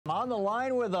On the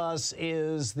line with us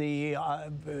is the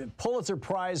Pulitzer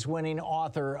Prize-winning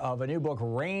author of a new book,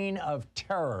 Reign of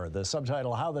Terror, the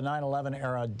subtitle, How the 9/11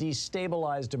 Era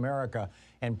Destabilized America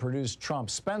and Produced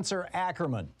Trump. Spencer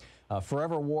Ackerman,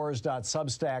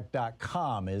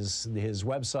 foreverwars.substack.com is his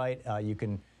website. You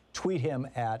can tweet him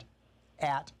at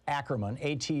Ackerman,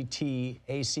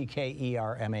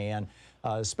 A-T-T-A-C-K-E-R-M-A-N.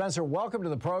 Spencer, welcome to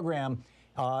the program.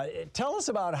 Tell us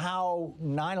about how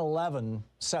 9/11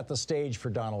 set the stage for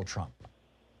Donald Trump.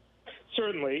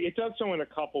 Certainly. It does so in a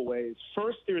couple ways.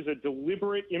 First, there's a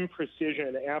deliberate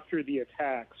imprecision after the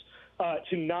attacks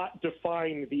to not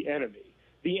define the enemy.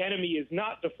 The enemy is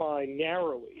not defined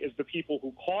narrowly as the people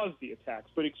who caused the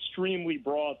attacks, but extremely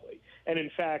broadly. And in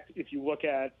fact, if you look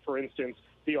at, for instance,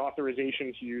 the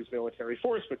authorization to use military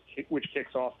force, which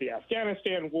kicks off the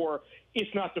Afghanistan war,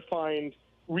 it's not defined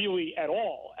really at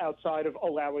all outside of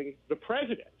allowing the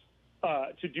president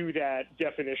to do that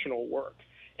definitional work.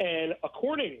 And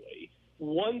accordingly,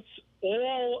 once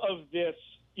all of this,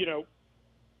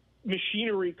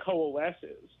 machinery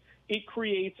coalesces, it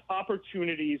creates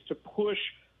opportunities to push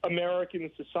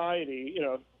American society in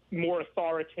a more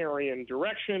authoritarian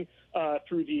direction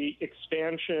through the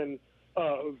expansion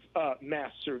of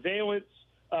mass surveillance,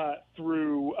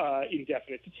 through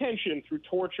indefinite detention, through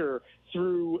torture,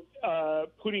 through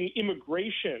putting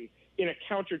immigration in a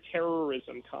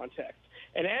counterterrorism context.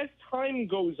 And as time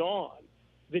goes on,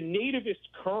 the nativist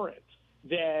current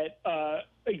that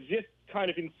exists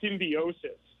kind of in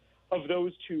symbiosis of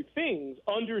those two things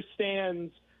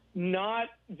understands not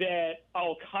that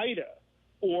Al-Qaeda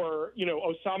or,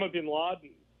 Osama bin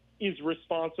Laden is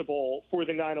responsible for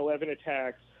the 9/11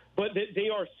 attacks, but that they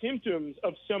are symptoms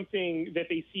of something that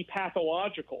they see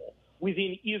pathological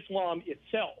within Islam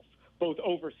itself, both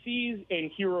overseas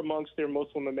and here amongst their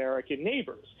Muslim American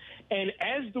neighbors. And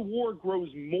as the war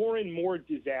grows more and more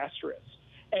disastrous,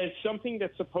 as something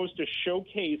that's supposed to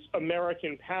showcase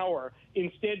American power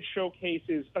instead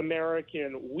showcases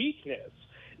American weakness,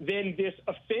 then this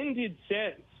offended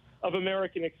sense of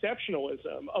American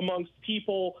exceptionalism amongst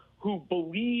people who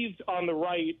believed on the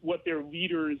right what their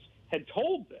leaders had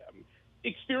told them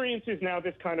experiences now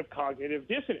this kind of cognitive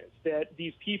dissonance, that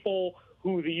these people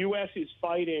who the U.S. is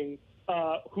fighting,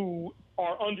 who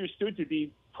are understood to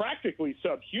be practically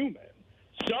subhuman,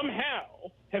 somehow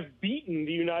have beaten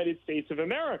the United States of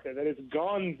America, that has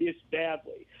gone this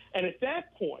badly. And at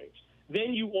that point,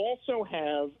 then you also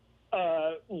have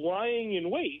lying in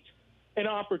wait an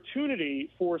opportunity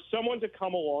for someone to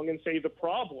come along and say the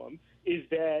problem is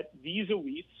that these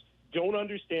elites don't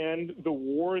understand the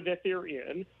war that they're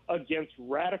in against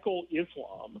radical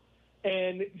Islam,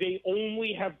 and they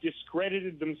only have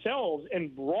discredited themselves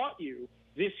and brought you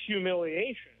this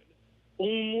humiliation.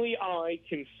 Only I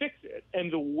can fix it, and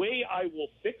the way I will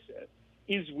fix it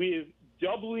is with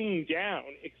doubling down,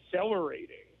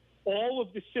 accelerating all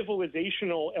of the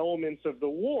civilizational elements of the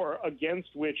war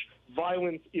against which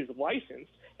violence is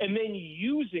licensed, and then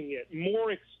using it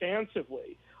more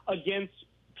expansively against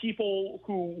people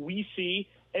who we see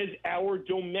as our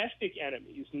domestic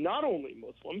enemies, not only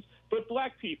Muslims, but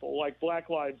black people like Black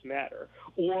Lives Matter,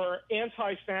 or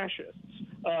anti-fascists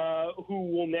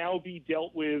who will now be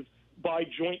dealt with by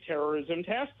joint terrorism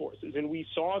task forces. And we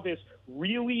saw this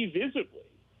really visibly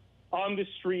on the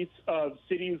streets of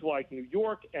cities like New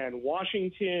York and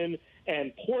Washington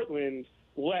and Portland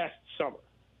last summer.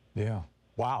 Yeah.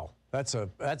 Wow. That's a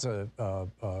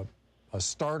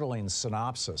startling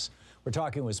synopsis. We're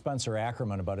talking with Spencer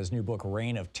Ackerman about his new book,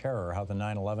 Reign of Terror, How the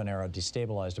 9/11 Era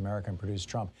Destabilized America and Produced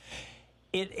Trump.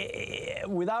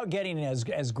 Without getting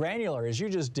as granular as you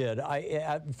just did,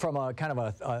 from a kind of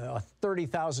a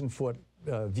 30,000-foot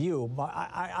view,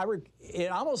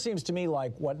 it almost seems to me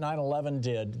like what 9/11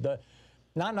 did,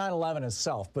 not 9/11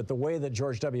 itself, but the way that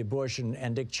George W. Bush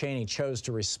and Dick Cheney chose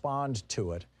to respond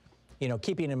to it,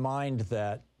 keeping in mind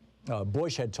that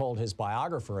Bush had told his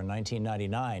biographer in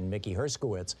 1999, Mickey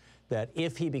Herskowitz, that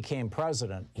if he became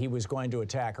president, he was going to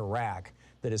attack Iraq,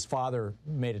 that his father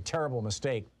made a terrible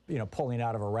mistake, pulling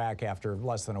out of Iraq after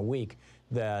less than a week,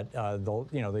 that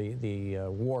the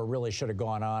war really should have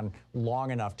gone on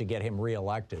long enough to get him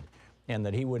reelected, and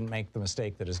that he wouldn't make the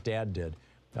mistake that his dad did.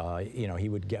 He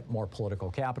would get more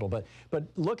political capital. But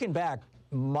looking back,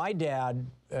 my dad,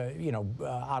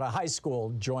 out of high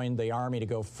school, joined the Army to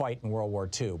go fight in World War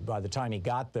II. By the time he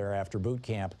got there after boot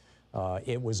camp,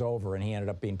 it was over, and he ended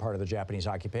up being part of the Japanese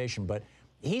occupation. But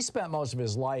he spent most of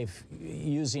his life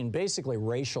using basically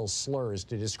racial slurs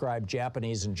to describe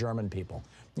Japanese and German people,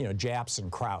 Japs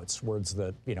and Krauts, words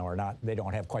that, are not, they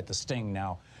don't have quite the sting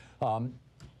now.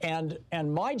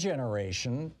 And my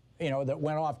generation, that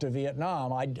went off to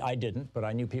Vietnam, I didn't, but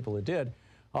I knew people who did,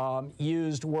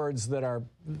 used words that I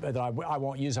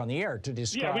won't use on the air to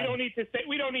describe. Yeah, we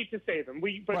don't need to say them.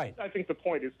 But right. I think the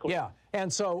point is clear. Yeah,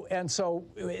 and so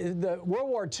the World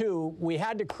War II, we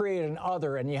had to create an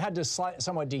other, and you had to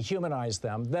somewhat dehumanize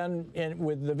them. Then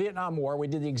with the Vietnam War, we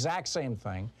did the exact same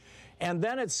thing, and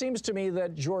then it seems to me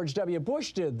that George W.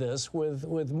 Bush did this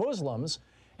with Muslims.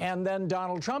 And then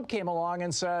Donald Trump came along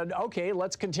and said, okay,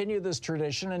 let's continue this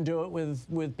tradition and do it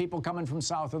with people coming from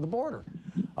south of the border.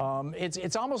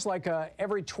 It's almost like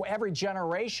every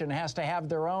generation has to have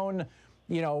their own,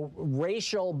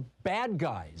 racial bad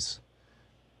guys.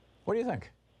 What do you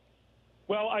think?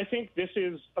 Well, I think this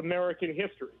is American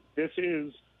history. This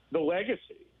is the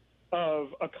legacy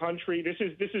of a country. This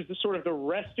is the sort of the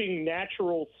resting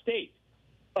natural state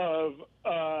of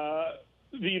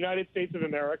the United States of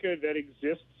America that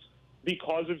exists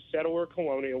because of settler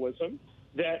colonialism,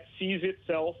 that sees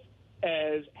itself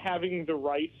as having the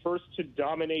right first to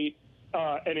dominate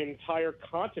an entire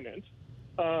continent,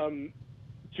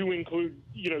 to include,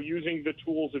 using the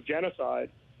tools of genocide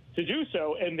to do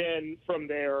so, and then from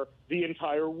there, the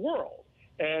entire world.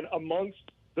 And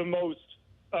amongst the most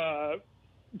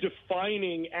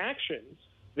defining actions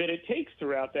that it takes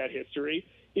throughout that history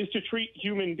is to treat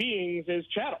human beings as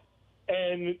chattel,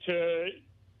 and to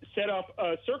set up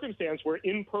a circumstance where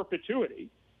in perpetuity,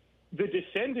 the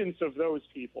descendants of those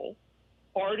people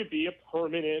are to be a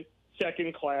permanent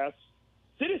second-class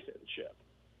citizenship.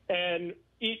 And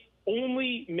it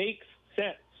only makes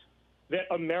sense that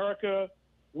America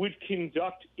would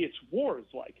conduct its wars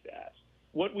like that.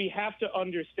 What we have to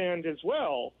understand as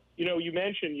well, you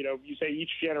mentioned, you say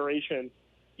each generation,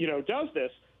 does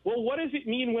this. Well, what does it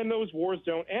mean when those wars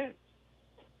don't end?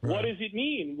 Right. What does it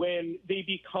mean when they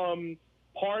become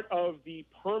part of the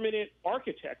permanent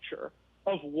architecture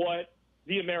of what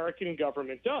the American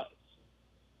government does?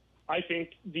 I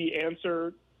think the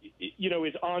answer,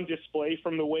 is on display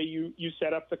from the way you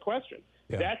set up the question.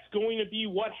 Yeah. That's going to be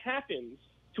what happens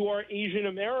to our Asian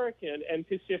American and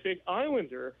Pacific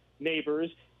Islander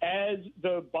neighbors as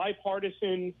the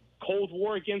bipartisan Cold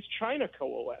War against China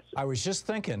coalesces. I was just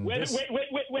thinking whether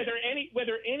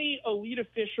any elite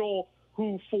official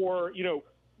who, for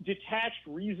detached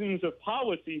reasons of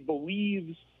policy,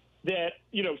 believes that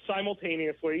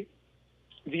simultaneously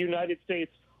the United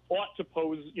States ought to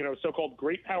pose so-called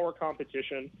great power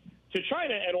competition to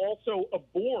China, and also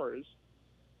abhors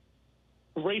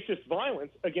racist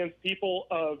violence against people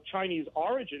of Chinese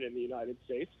origin in the United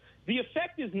States, the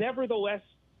effect is nevertheless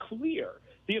clear.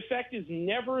 The effect is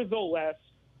nevertheless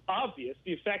obvious.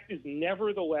 The effect is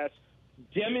nevertheless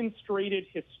demonstrated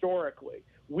historically.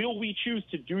 Will we choose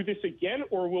to do this again,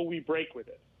 or will we break with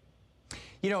it?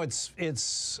 It's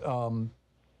kind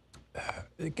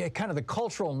of the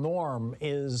cultural norm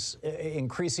is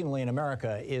increasingly in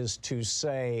America is to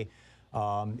say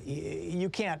you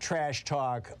can't trash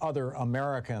talk other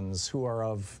Americans who are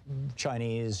of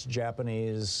Chinese,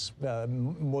 Japanese,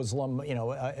 Muslim,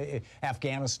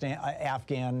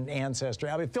 Afghan ancestry.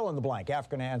 I mean, fill in the blank,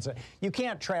 African ancestry. You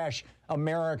can't trash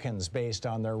Americans based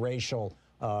on their racial,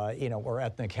 or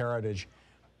ethnic heritage.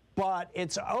 But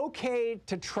it's okay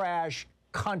to trash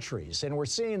countries. And we're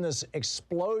seeing this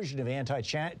explosion of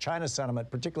anti-China sentiment,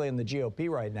 particularly in the GOP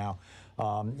right now,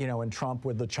 and Trump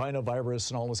with the China virus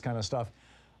and all this kind of stuff.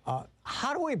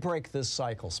 How do we break this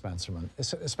cycle,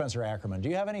 Spencer Ackerman? Do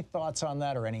you have any thoughts on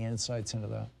that or any insights into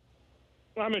that?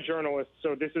 I'm a journalist,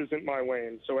 so this isn't my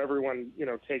lane. So everyone,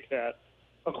 take that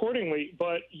accordingly.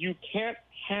 But you can't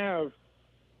have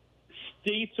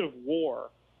states of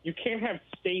war. You can't have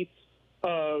states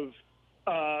of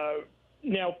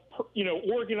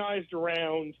organized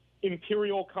around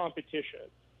imperial competition,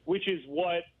 which is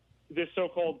what this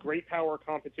so-called great power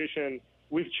competition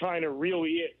with China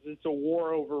really is. It's a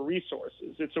war over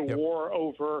resources. It's a war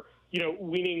over,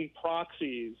 winning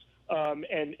proxies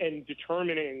and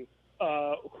determining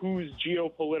whose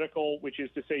geopolitical, which is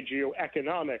to say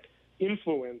geoeconomic,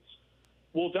 influence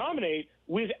will dominate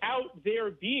without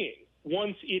there being,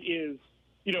 once it is,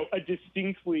 a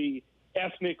distinctly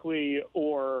ethnically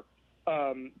or,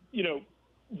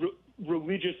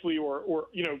 religiously or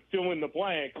fill in the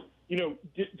blank,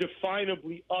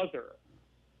 definably other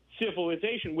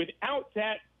civilization. Without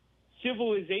that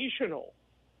civilizational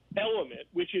element,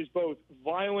 which is both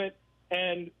violent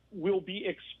and will be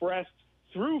expressed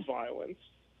through violence,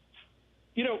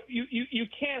 you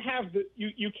can't have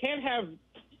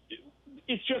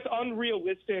it's just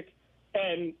unrealistic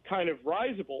and kind of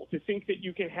risible to think that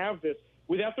you can have this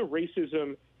without the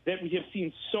racism that we have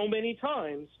seen so many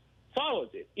times follows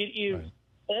it. It is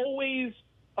always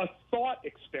a thought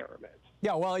experiment.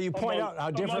 Yeah, well, you point out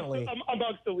how differently.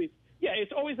 Amongst elites. yeah,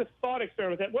 it's always a thought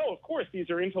experiment that, well, of course, these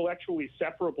are intellectually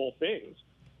separable things.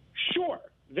 Sure,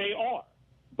 they are.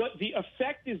 But the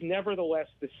effect is nevertheless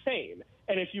the same.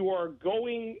 And if you are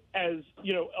going as,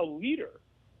 a leader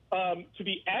to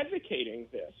be advocating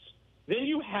this, then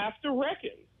you have to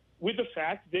reckon with the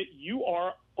fact that you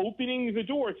are opening the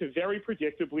door to very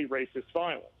predictably racist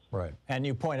violence. Right. And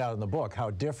you point out in the book how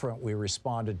different we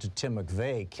responded to Tim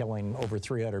McVeigh killing over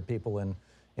 300 people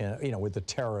with the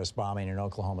terrorist bombing in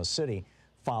Oklahoma City,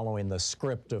 following the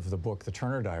script of the book, The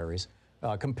Turner Diaries,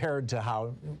 compared to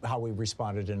how we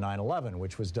responded to 9/11,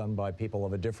 which was done by people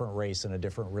of a different race and a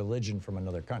different religion from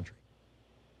another country.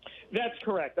 That's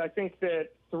correct. I think that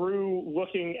through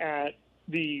looking at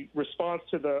the response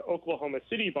to the Oklahoma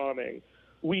City bombing,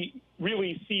 we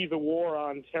really see the war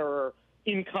on terror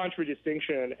in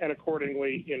contradistinction and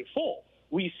accordingly in full.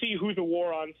 We see who the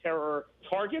war on terror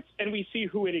targets, and we see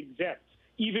who it exempts,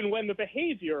 even when the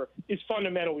behavior is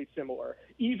fundamentally similar,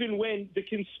 even when the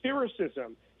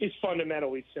conspiracism is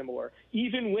fundamentally similar,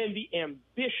 even when the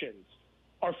ambitions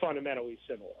are fundamentally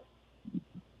similar.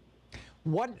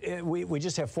 We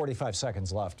just have 45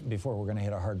 seconds left before we're going to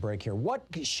hit a hard break here.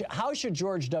 How should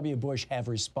George W. Bush have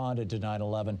responded to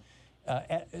 9/11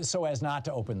 so as not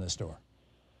to open this door?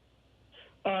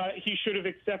 He should have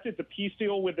accepted the peace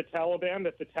deal with the Taliban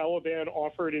that the Taliban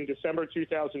offered in December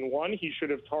 2001. He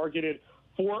should have targeted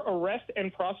for arrest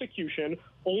and prosecution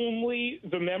only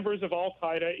the members of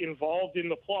al-Qaeda involved in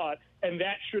the plot, and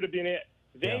that should have been it.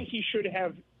 Then he should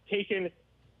have taken,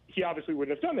 he obviously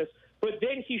wouldn't have done this, but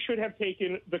then he should have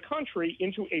taken the country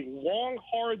into a long,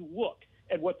 hard look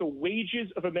at what the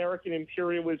wages of American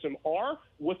imperialism are,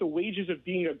 what the wages of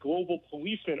being a global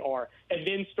policeman are, and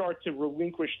then start to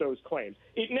relinquish those claims.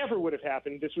 It never would have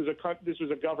happened. This was a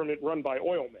government run by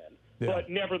oil men. Yeah. But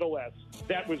nevertheless,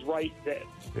 that was right then.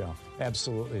 Yeah,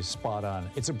 absolutely spot on.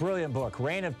 It's a brilliant book,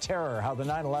 Reign of Terror, How the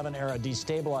 9/11 Era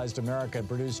Destabilized America and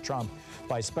Produced Trump,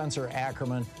 by Spencer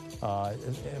Ackerman.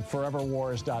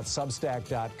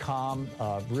 Foreverwars.substack.com.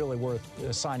 Really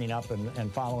worth signing up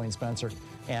and following Spencer,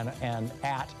 and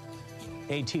at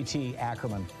ATT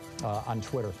Ackerman on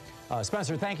Twitter.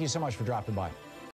 Spencer, thank you so much for dropping by.